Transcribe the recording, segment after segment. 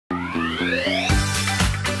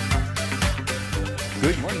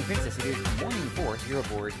here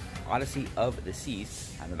aboard Odyssey of the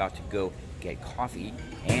Seas. I'm about to go get coffee,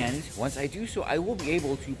 and once I do so, I will be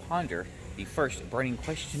able to ponder the first burning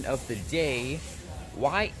question of the day.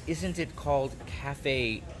 Why isn't it called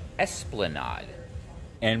Cafe Esplanade?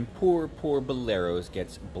 And poor Boleros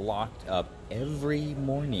gets blocked up every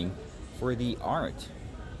morning for the art.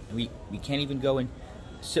 We can't even go and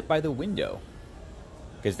sit by the window,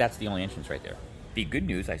 because that's the only entrance right there. The good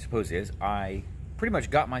news, I suppose, is I pretty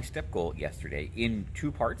much got my step goal yesterday in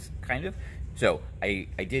 2 parts, kind of. So I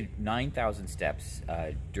did 9,000 steps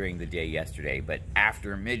during the day yesterday, but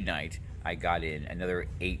after midnight, I got in another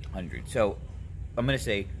 800. So I'm going to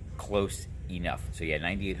say close enough. So yeah,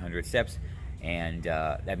 9,800 steps. And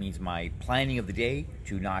that means my planning of the day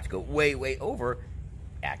to not go way over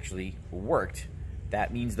actually worked.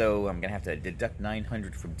 That means, though, I'm going to have to deduct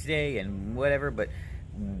 900 from today and whatever, but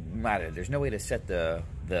there's no way to set the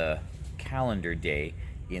calendar day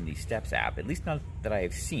in the Steps app, at least not that I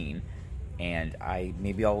have seen, and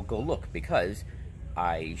maybe I'll go look, because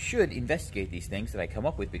I should investigate these things that I come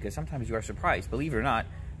up with, because sometimes you are surprised. Believe it or not,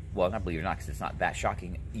 well, not believe it or not, because it's not that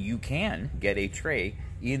shocking, you can get a tray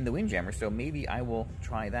in the Windjammer, so maybe I will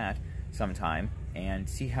try that sometime and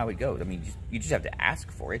see how it goes. I mean, you just have to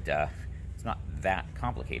ask for it. It's not that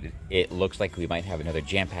complicated. It looks like we might have another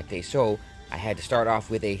jam-packed day, so I had to start off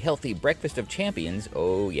with a healthy breakfast of champions.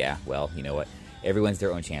 Oh yeah, well, you know what? Everyone's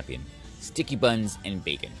their own champion. Sticky buns and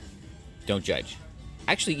bacon. Don't judge.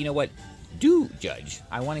 Actually, you know what? Do judge.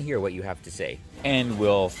 I want to hear what you have to say. And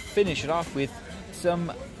we'll finish it off with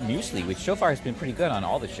some muesli, which so far has been pretty good on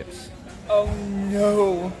all the ships. Oh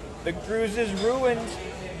no! The cruise is ruined!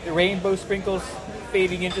 The rainbow sprinkles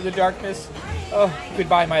fading into the darkness. Oh,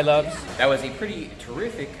 goodbye, my loves. That was a pretty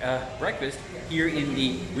terrific breakfast here in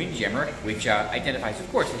the Windjammer, which identifies, of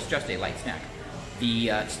course, as just a light snack.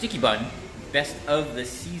 The sticky bun, best of the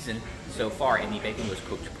season so far, and the bacon was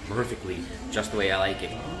cooked perfectly, just the way I like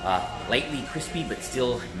it. Lightly crispy, but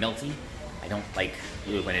still melty. I don't like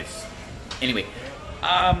when it's... Anyway,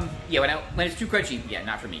 yeah, when it's too crunchy, yeah,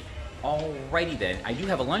 not for me. Alrighty then, I do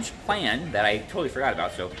have a lunch plan that I totally forgot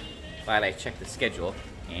about, so glad I checked the schedule.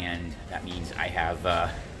 And that means I have,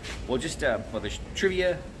 well, there's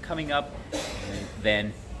trivia coming up, and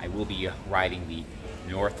then I will be riding the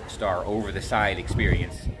North Star over the side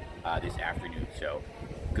experience this afternoon. So,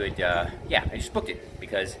 good, yeah, I just booked it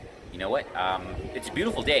because, you know what, it's a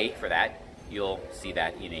beautiful day for that. You'll see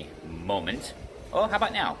that in a moment. Oh, how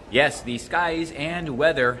about now? Yes, the skies and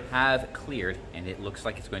weather have cleared, and it looks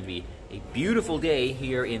like it's going to be a beautiful day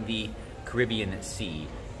here in the Caribbean Sea.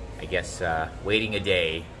 I guess waiting a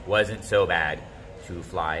day wasn't so bad to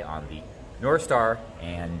fly on the North Star,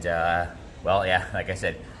 and well, yeah, like I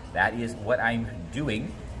said, that is what I'm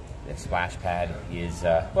doing. The splash pad is,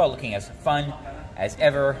 well, looking as fun as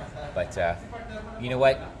ever, but you know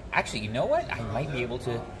what? Actually, you know what? I might be able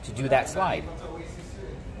to do that slide.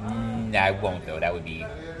 I won't, though. That would be,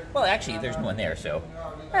 well, actually, there's no one there, so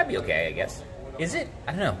that'd be okay, I guess. Is it?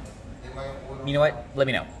 I don't know. You know what? Let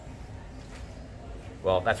me know.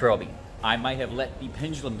 Well, that's where I'll be. I might have let the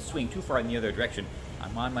pendulum swing too far in the other direction.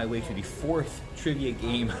 I'm on my way to the 4th trivia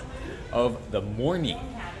game of the morning.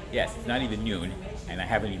 Yes, it's not even noon, and I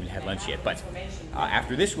haven't even had lunch yet. But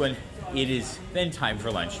after this one, it is then time for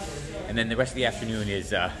lunch. And then the rest of the afternoon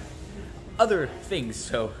is other things.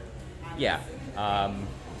 So, yeah.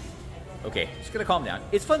 Okay, just gonna calm down.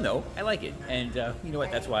 It's fun, though. I like it. And you know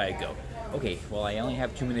what? That's why I go. Okay, well, I only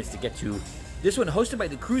have 2 minutes to get to this one, hosted by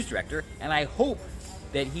the cruise director, and I hope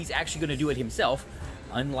that he's actually going to do it himself,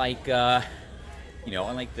 unlike, you know,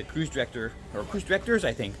 unlike the cruise director, or cruise directors,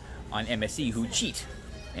 I think, on MSC, who cheat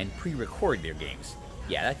and pre-record their games.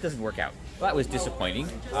 Yeah, that doesn't work out. Well, that was disappointing.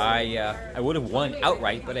 I would have won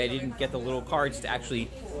outright, but I didn't get the little cards to actually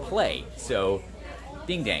play. So,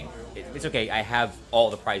 ding dang. It's okay. I have all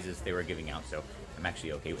the prizes they were giving out, so I'm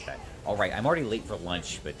actually okay with that. All right, I'm already late for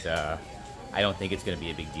lunch, but I don't think it's going to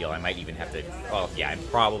be a big deal. I might even have to, well, yeah, I'm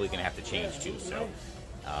probably going to have to change too, so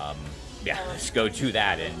yeah, let's go do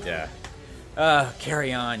that and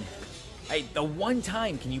carry on. The one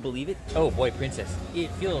time, can you believe it? Oh boy, Princess, it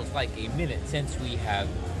feels like a minute since we have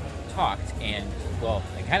talked, and well,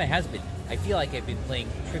 it kind of has been. I feel like I've been playing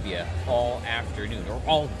trivia all afternoon, or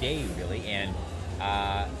all day really, and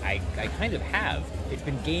I kind of have. It's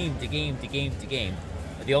been game to game to game to game.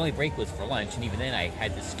 The only break was for lunch, and even then I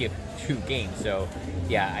had to skip 2 games. So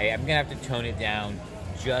yeah, I'm gonna have to tone it down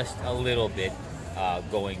just a little bit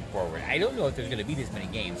going forward. I don't know if there's gonna be this many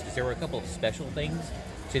games, because there were a couple of special things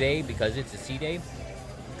today because it's a sea day.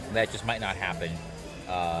 That just might not happen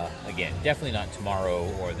again. Definitely not tomorrow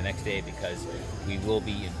or the next day, because we will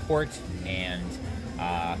be in port, and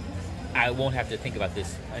I won't have to think about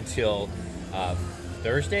this until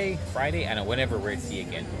Thursday, Friday, I don't know, whenever we're at sea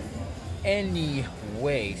again.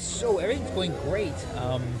 Anyway, so everything's going great.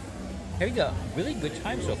 Having a really good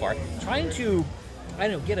time so far. Trying to, I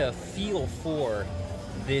don't know, get a feel for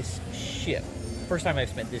this ship. First time I've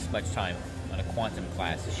spent this much time on a quantum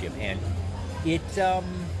class ship, and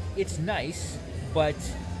it's nice, but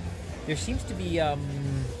there seems to be I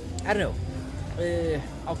don't know,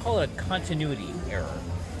 I'll call it a continuity error.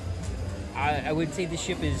 I would say the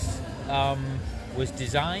ship was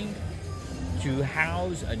designed to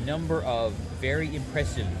house a number of very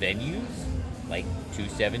impressive venues, like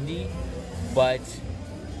 270, but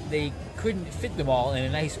they couldn't fit them all in a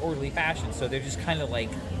nice orderly fashion, so they're just kind of like,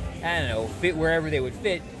 I don't know, fit wherever they would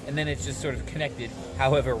fit, and then it's just sort of connected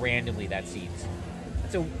however randomly that seems.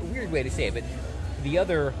 It's a weird way to say it, but the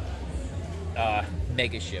other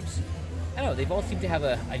mega ships, I don't know, they've all seemed to have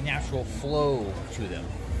a natural flow to them.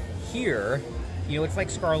 Here, you know, it's like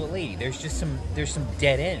Scarlet Lady. There's some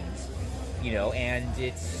dead ends, you know, and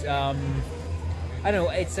it's I don't know,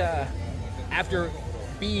 it's after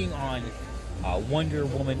being on Wonder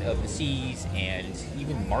Woman of the Seas and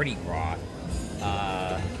even Mardi Gras,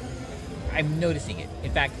 I'm noticing it.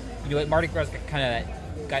 In fact, you know what, Mardi Gras got kind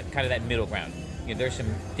of that middle ground. You know, there's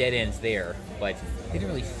some dead ends there, but they didn't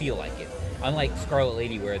really feel like it. Unlike Scarlet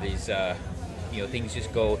Lady, where there's you know, things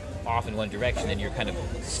just go off in one direction and you're kind of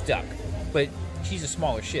stuck. But she's a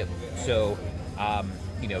smaller ship, so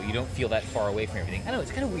you know, you don't feel that far away from everything. I know,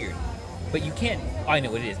 it's kind of weird, but you can't. I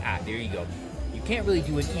know what it is. There you go. You can't really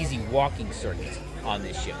do an easy walking circuit on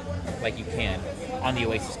this ship like you can on the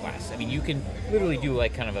Oasis class. I mean, you can literally do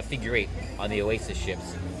like kind of a figure eight on the Oasis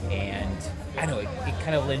ships, and I know it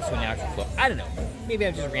kind of lends to a natural flow. I don't know. Maybe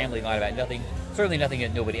I'm just rambling on about nothing. Certainly nothing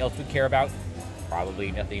that nobody else would care about.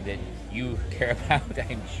 Probably nothing that you care about,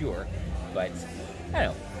 I'm sure. But I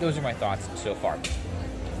don't know. Those are my thoughts so far.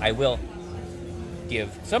 I will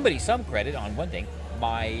give somebody some credit on one thing.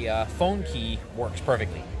 My phone key works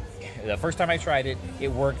perfectly. The first time I tried it, it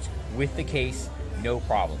worked with the case, no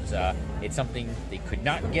problems. It's something they could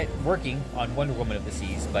not get working on Wonder Woman of the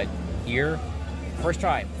Seas, but here, first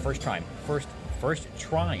try.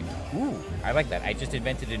 Ooh, I like that. I just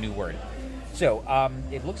invented a new word. So,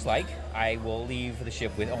 it looks like I will leave the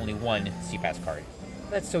ship with only one SeaPass card.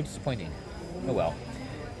 That's so disappointing. Oh well.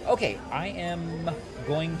 Okay, I am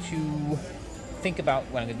going to think about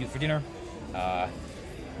what I'm going to do for dinner.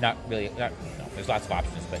 No, there's lots of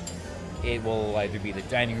options, but it will either be the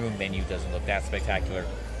dining room menu, doesn't look that spectacular,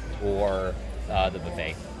 or the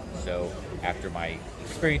buffet. So, after my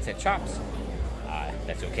experience at Chops,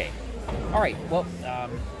 that's okay. Alright, well,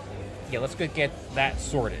 yeah, let's go get that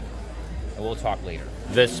sorted. And we'll talk later.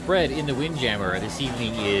 The spread in the Windjammer this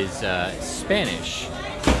evening is Spanish,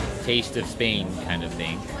 taste of Spain kind of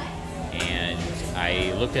thing. And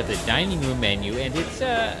I looked at the dining room menu, and it's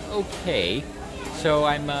okay. So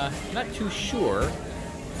I'm not too sure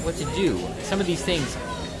what to do. Some of these things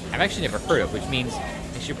I've actually never heard of, which means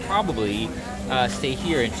I should probably stay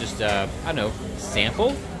here and just, I don't know,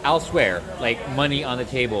 sample? I'll swear, like money on the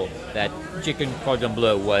table, that chicken cordon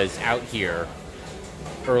bleu was out here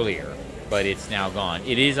earlier, but it's now gone.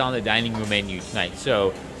 It is on the dining room menu tonight,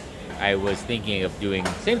 so I was thinking of doing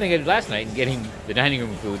the same thing I did last night and getting the dining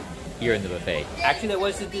room food here in the buffet. Actually, that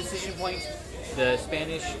was the decision point. The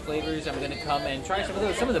Spanish flavors, I'm going to come and try some of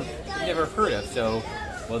those. Some of them I've never heard of, so,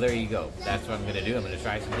 well, there you go. That's what I'm going to do. I'm going to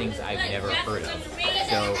try some things I've never heard of.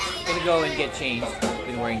 So, I'm going to go and get changed. I've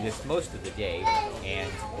been wearing this most of the day, and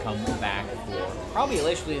come back for probably a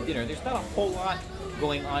leisurely dinner. There's not a whole lot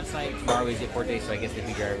going on tonight. Tomorrow is Airport Day, so I guess they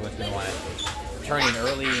figure everyone's going to want to turn in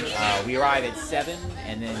early. We arrive at 7,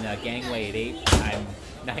 and then gangway at 8. I'm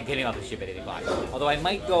not getting off the ship at 8 o'clock. Although I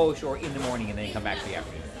might go ashore in the morning and then come back for the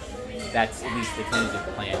afternoon. That's at least the tentative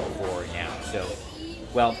plan for now. So,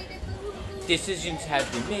 well, decisions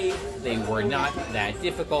have been made. They were not that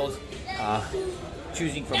difficult.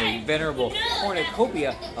 Choosing from a venerable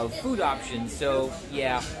cornucopia of food options. So,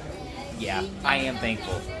 yeah, I am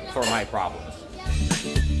thankful for my problems.